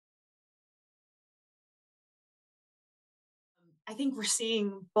I think we're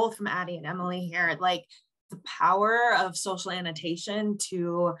seeing both from Addie and Emily here, like the power of social annotation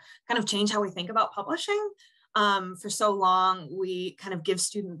to kind of change how we think about publishing. For so long, we kind of give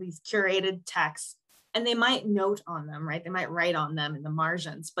students these curated texts and they might note on them, right? They might write on them in the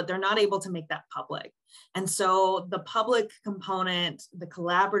margins, but they're not able to make that public. And so the public component, the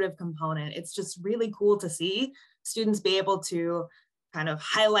collaborative component, it's just really cool to see students be able to kind of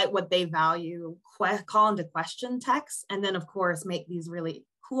highlight what they value, call into question text, and then of course make these really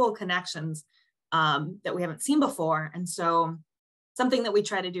cool connections that we haven't seen before. And so something that we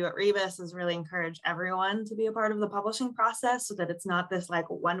try to do at Rebus is really encourage everyone to be a part of the publishing process so that it's not this like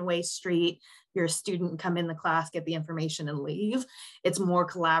one-way street. You're a student, come in the class, get the information and leave. It's more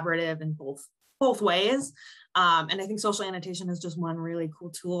collaborative in both ways. And I think social annotation is just one really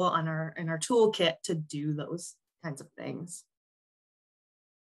cool tool in our toolkit to do those kinds of things.